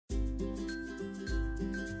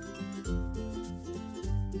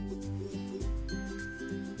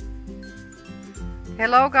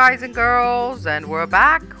Hello guys and girls, and we're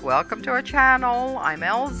back. Welcome to our channel. I'm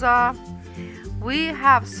Elsa. We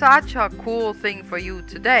have such a cool thing for you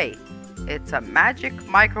today. It's a magic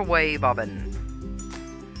microwave oven.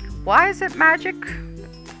 Why is it magic?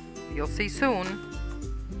 You'll see soon.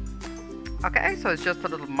 Okay, so it's just a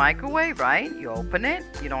little microwave, right? You open it,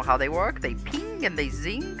 you know how they work. They ping and they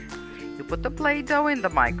zing. You put the Play-Doh in the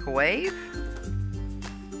microwave.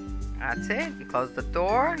 That's it. You close the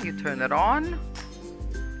door, you turn it on.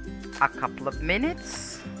 A couple of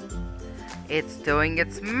minutes. It's doing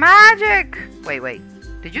its magic. Wait.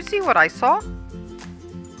 Did you see what I saw?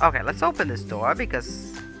 Okay, let's open this door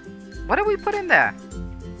because what did we put in there?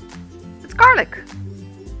 It's garlic.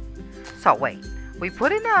 So wait, we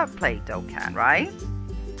put in a Play-Doh can, right?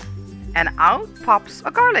 And out pops a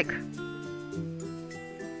garlic.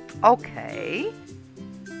 Okay.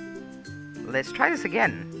 Let's try this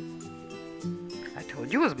again. I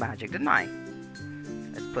told you it was magic, didn't I?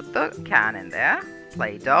 Let's put the can in there.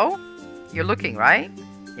 Play-Doh. You're looking, right?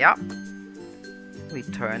 Yep. We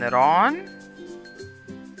turn it on.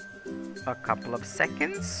 A couple of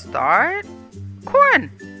seconds. Start.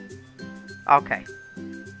 Corn! Okay.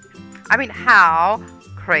 I mean, how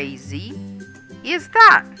crazy is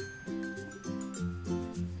that?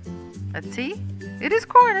 Let's see. It is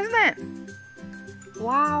corn, isn't it?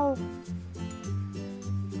 Wow.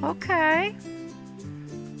 Okay.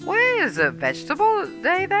 Where is it? Vegetable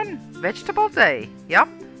day then? Vegetable day. Yep.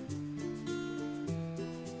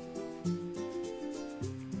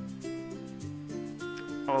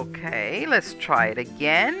 Okay, let's try it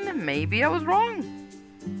again. Maybe I was wrong.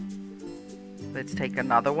 Let's take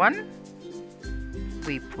another one.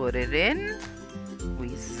 We put it in. We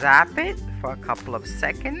zap it for a couple of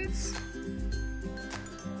seconds.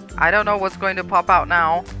 I don't know what's going to pop out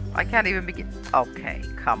now. I can't even begin. Okay,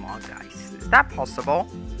 come on, guys. Is that possible?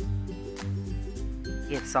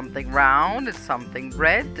 It's something round, it's something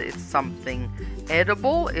red, it's something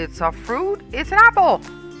edible, it's a fruit, it's an apple.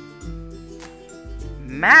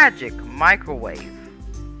 Magic microwave.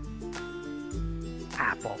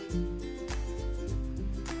 Apple.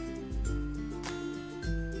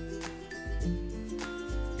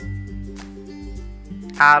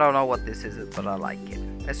 I don't know what this is, but I like it.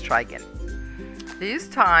 Let's try again. This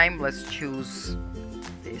time, let's choose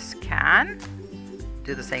this can.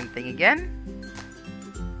 Do the same thing again.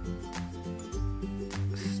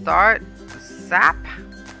 Start, zap,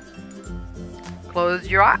 close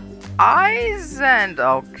your eyes, and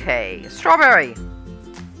okay, strawberry.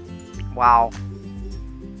 Wow.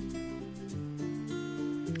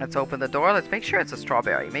 Let's open the door. Let's make sure it's a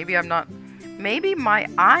strawberry. Maybe my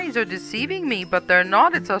eyes are deceiving me, but they're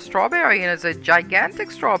not. It's a strawberry, and it's a gigantic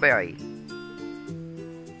strawberry.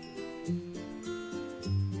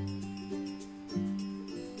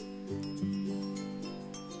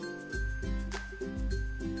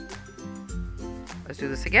 Let's do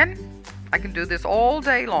this again. I can do this all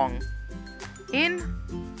day long. In,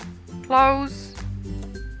 close,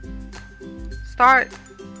 start,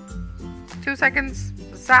 2 seconds,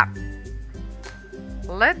 zap.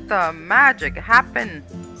 Let the magic happen.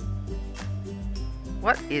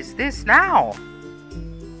 What is this now?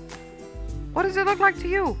 What does it look like to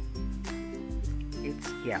you?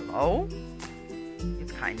 It's yellow.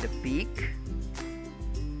 It's kind of big.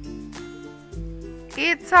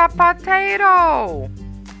 It's a potato!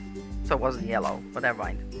 So it wasn't yellow, but never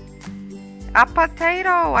mind. A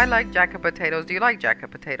potato! I like jacket potatoes. Do you like jacket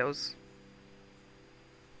potatoes?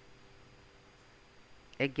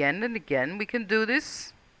 Again and again, we can do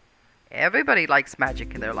this. Everybody likes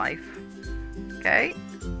magic in their life. Okay?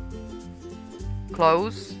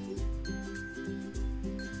 Close.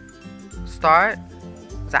 Start.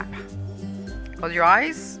 Zap. Close your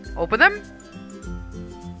eyes. Open them.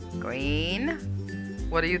 Green.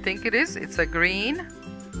 What do you think it is? It's a green.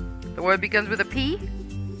 The word begins with a P.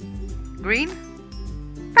 Green.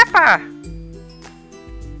 Pepper.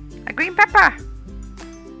 A green pepper.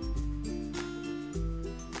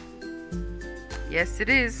 Yes, it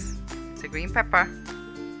is. It's a green pepper.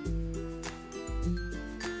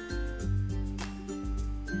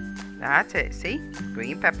 That's it. See?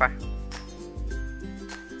 Green pepper.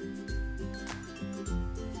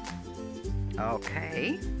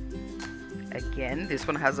 Okay. Again, this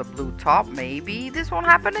one has a blue top. Maybe this won't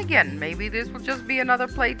happen again. Maybe this will just be another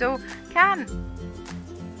Play-Doh can.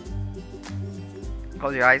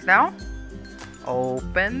 Close your eyes now.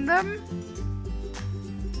 Open them.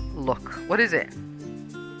 Look. What is it?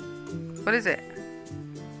 What is it?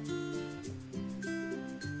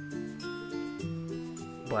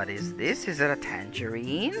 What is this? Is it a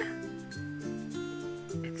tangerine?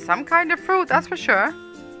 It's some kind of fruit, that's for sure.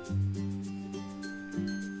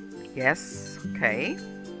 Yes, okay.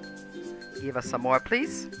 Give us some more,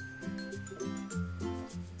 please.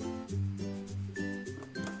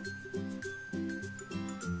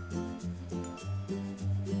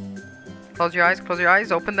 Close your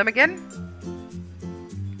eyes, open them again.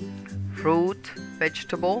 Fruit,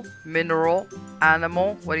 vegetable, mineral,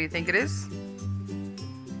 animal. What do you think it is?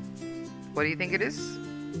 What do you think it is?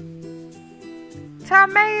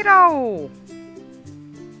 Tomato!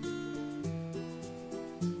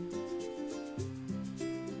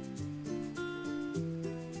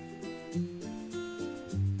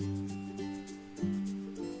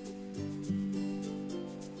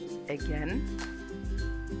 Again.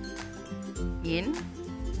 In,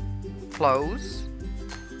 close,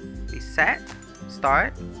 reset,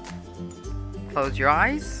 start, close your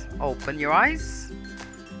eyes, open your eyes,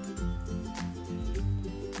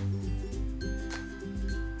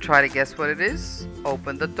 try to guess what it is,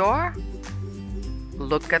 open the door,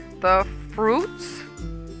 look at the fruits.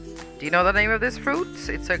 Do you know the name of this fruit?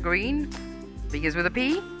 It's a green, begins with a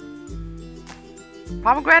P.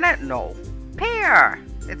 Pomegranate? No. Pear!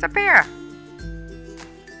 It's a pear.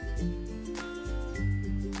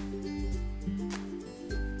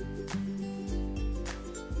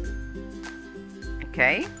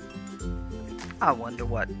 Okay, I wonder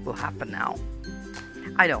what will happen now.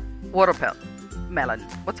 I know, watermelon.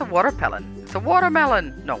 What's a watermelon? It's a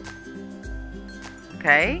watermelon. No.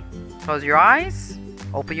 Okay, close your eyes,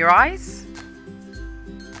 open your eyes,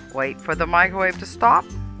 wait for the microwave to stop,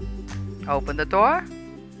 open the door.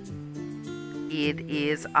 It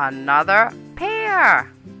is another pear,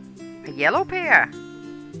 a yellow pear.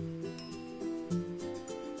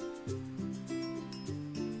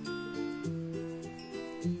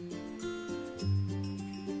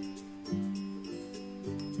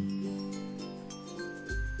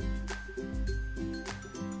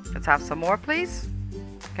 Let's have some more, please.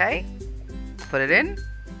 Okay, put it in.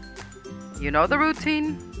 You know the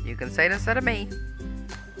routine. You can say it instead of me.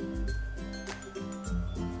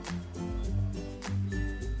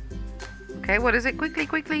 Okay, what is it? Quickly,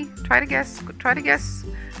 quickly. Try to guess. Try to guess.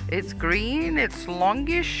 It's green. It's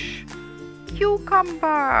longish.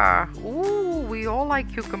 Cucumber. Ooh, we all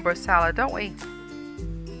like cucumber salad, don't we?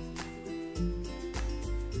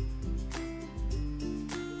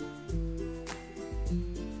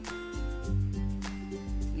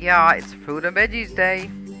 Yeah, it's fruit and veggies day.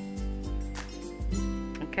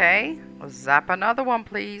 Okay, let's zap another one,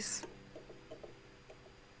 please.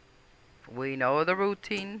 We know the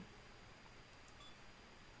routine.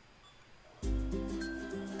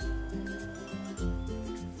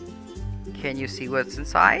 Can you see what's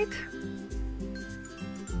inside?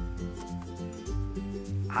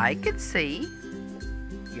 I can see.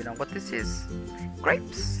 You know what this is?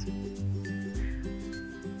 Grapes.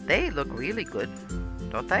 They look really good,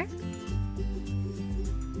 don't they?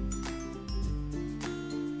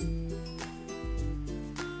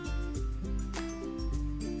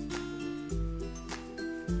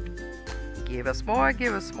 Give us more,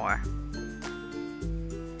 give us more.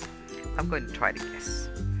 I'm going to try to guess.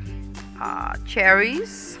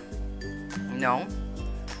 Cherries. No.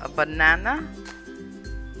 A banana.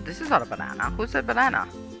 This is not a banana. Who said banana?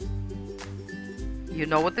 You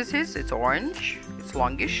know what this is? It's orange. It's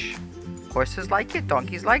longish. Horses like it.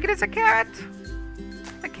 Donkeys like it. It's a carrot.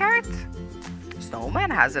 A carrot.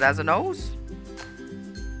 Snowman has it as a nose.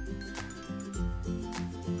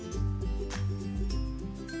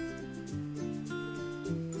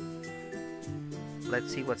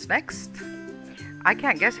 Let's see what's next. I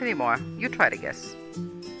can't guess anymore. You try to guess.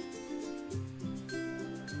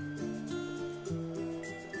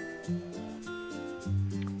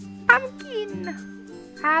 Pumpkin.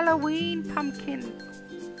 Halloween pumpkin.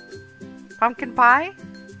 Pumpkin pie?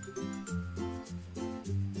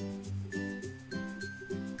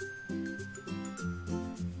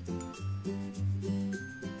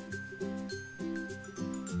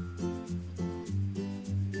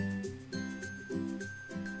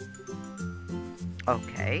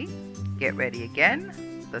 Okay, get ready again.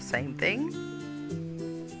 The same thing.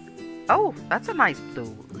 Oh, that's a nice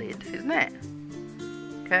blue lid, isn't it?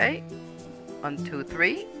 Okay, 1, 2,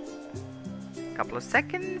 3. Couple of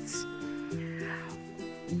seconds.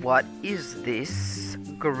 What is this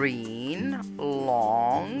green,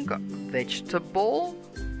 long vegetable?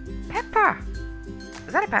 Pepper.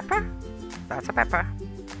 Is that a pepper? That's a pepper.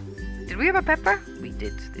 Did we have a pepper? We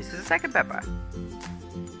did. This is a second pepper.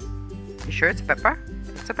 You sure it's a pepper?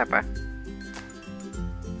 It's a pepper.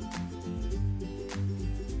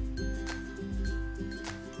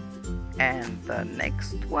 And the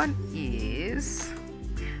next one is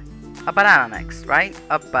a banana next, right?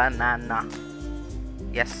 A banana.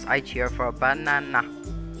 Yes, I cheer for a banana.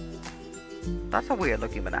 That's a weird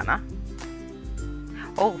looking banana.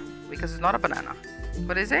 Oh, because it's not a banana.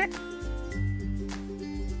 What is it?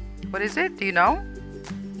 What is it? Do you know?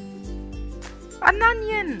 An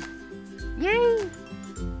onion! Yay!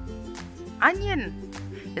 Onion!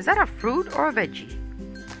 Is that a fruit or a veggie?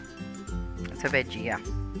 It's a veggie, yeah.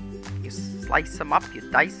 You slice them up, you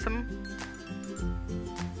dice them.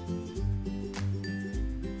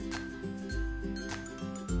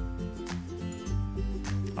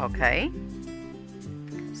 Okay.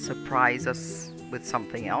 Surprise us with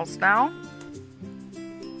something else now.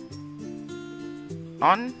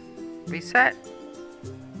 On. Reset.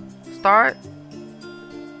 Start.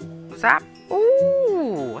 Zap.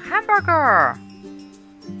 Ooh, hamburger.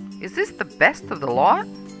 Is this the best of the lot?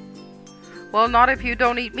 Well, not if you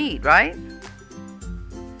don't eat meat, right?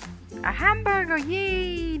 A hamburger,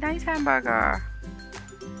 yay! Nice hamburger.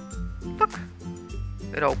 Look,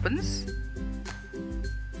 it opens.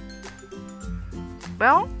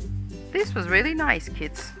 Well, this was really nice,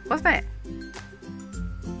 kids, wasn't it?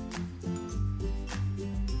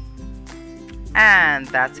 And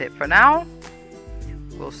that's it for now.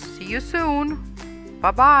 We'll see you soon.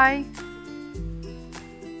 Bye-bye.